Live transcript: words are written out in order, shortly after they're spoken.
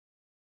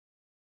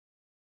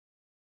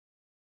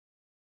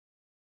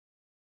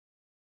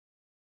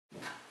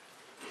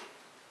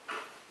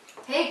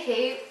Hey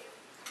Kate,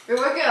 we're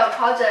working on a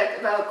project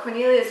about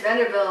Cornelius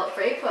Vanderbilt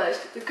for A-Push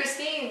with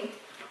Christine.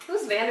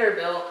 Who's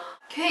Vanderbilt?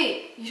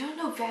 Kate, you don't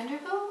know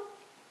Vanderbilt?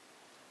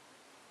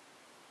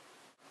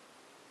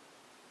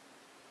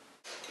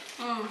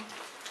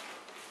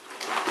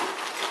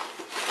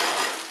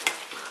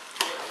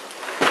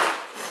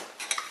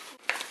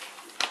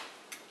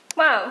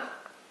 Wow,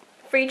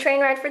 free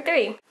train ride for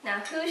 3.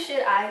 Now who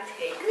should I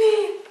take?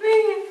 Me.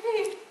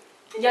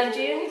 Young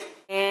June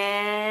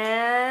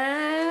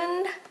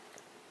and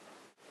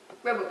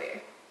Robo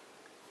Bear.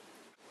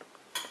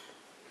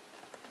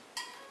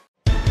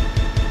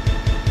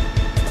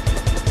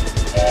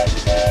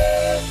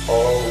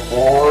 All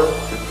aboard,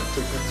 get the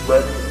tickets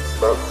ready, it's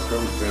about to go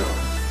down.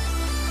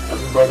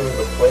 Everybody in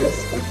the place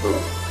with the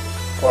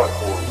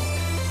platform.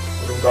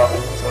 We don't got any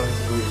time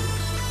to leave.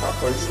 Got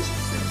places to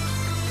see.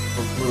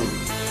 Let's move.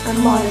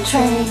 I'm on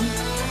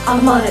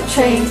a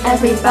train,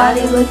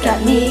 everybody look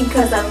at me,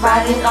 cause I'm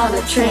riding on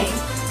a train.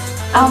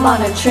 I'm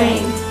on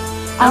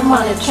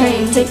a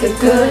train, take a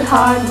good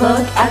hard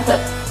look at the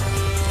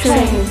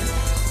train.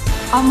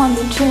 I'm on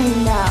the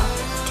train now,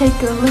 take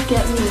a look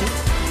at me.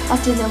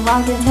 After the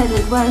wagon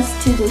headed west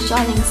to the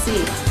shining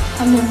sea.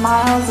 100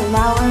 miles an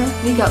hour,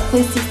 we got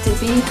places to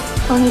be.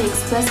 Pony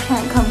Express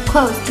can't come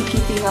close to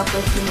keeping up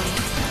with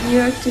me. New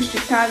York to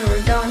Chicago,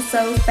 we're going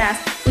so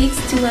fast. Weeks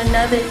to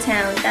another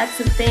town, that's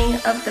a thing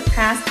of the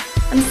past.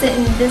 I'm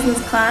sitting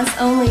business class,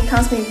 only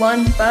cost me $1.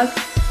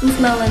 I'm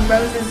smelling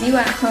roses, you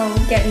at home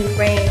getting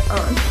rain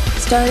on.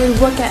 Started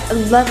work at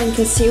 11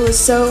 cause he was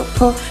so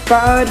poor.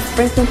 Borrowed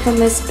Franklin from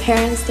his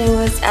parents, then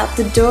was out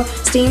the door.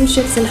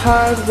 Steamships and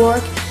hard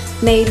work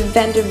made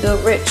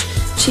Vanderbilt rich.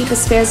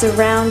 Cheapest fares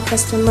around,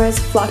 customers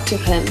flocked to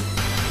him.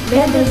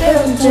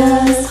 Vanderbilt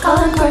just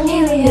called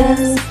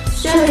Cornelius.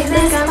 Surely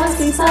this guy must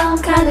be some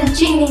kind of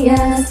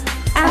genius.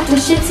 After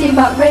ships he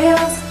bought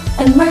rails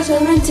and merged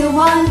them into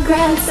one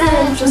grand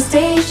central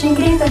station.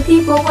 Gave the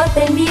people what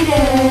they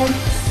needed.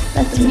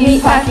 Let them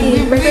meet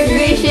packing,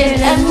 refrigeration,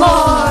 and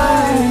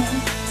more.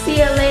 See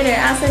you later,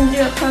 I'll send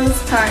you a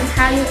postcard.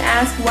 How you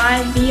ask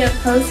why via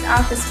post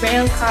office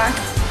rail car?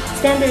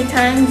 Standard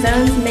time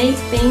zones make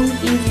things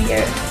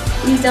easier.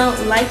 You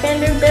don't like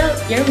Vanderbilt?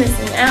 You're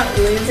missing out,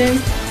 loser.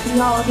 We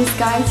all this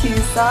guy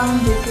to some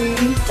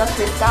degree. Just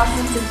for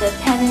thousands in the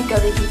panic go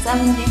to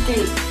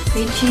 73.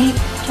 We cheap,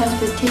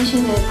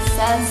 transportation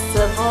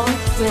accessible.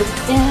 With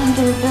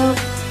Vanderbilt,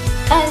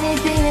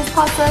 anything is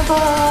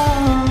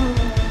possible.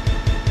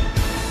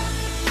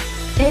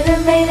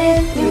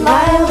 Innovative,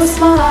 reliable,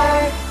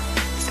 smart.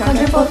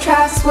 Comfortable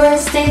tracks were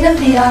state of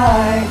the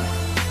art.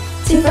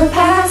 2 for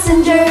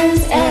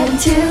passengers and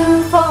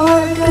 2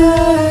 for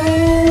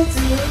goods.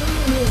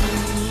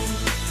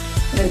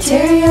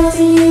 Materials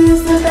to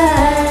use the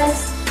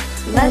best.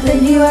 Let the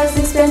U.S.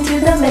 expand to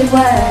the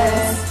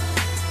Midwest.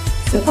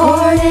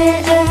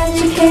 Supported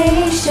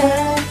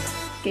education.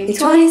 Gave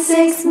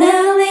 26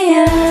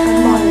 million.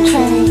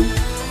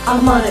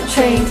 I'm on a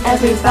train,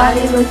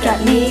 everybody look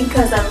at me,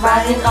 cause I'm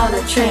riding on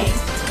a train.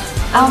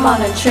 I'm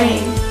on a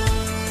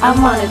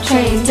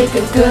train, take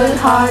a good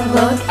hard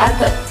look at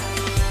the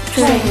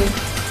train.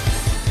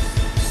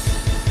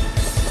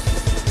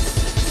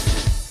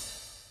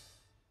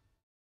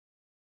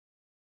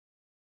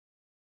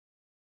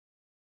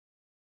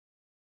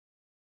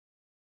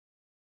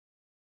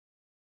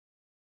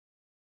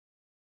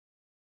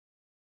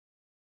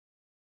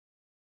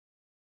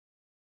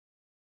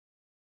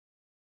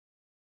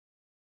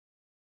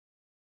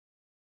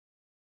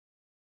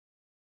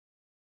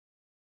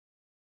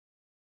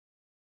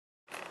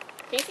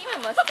 Can you see my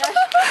mustache?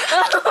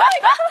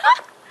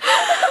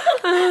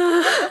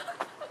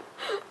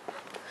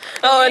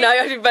 Oh, now you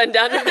have to bend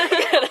down to pick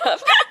it up.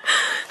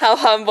 How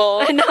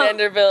humble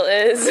Vanderbilt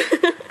is.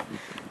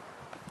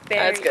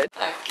 That's good.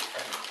 I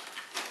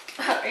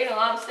ate a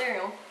lot of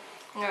cereal.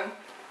 No.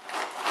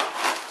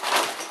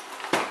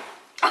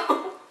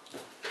 Oh,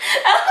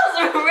 that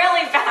was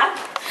really bad.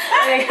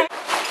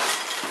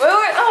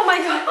 Wait, oh my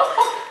god.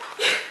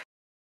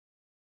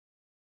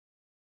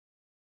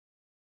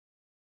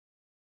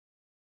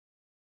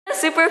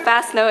 Super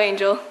fast snow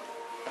angel.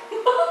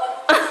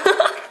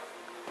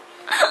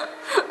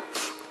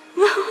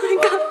 Oh my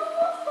god.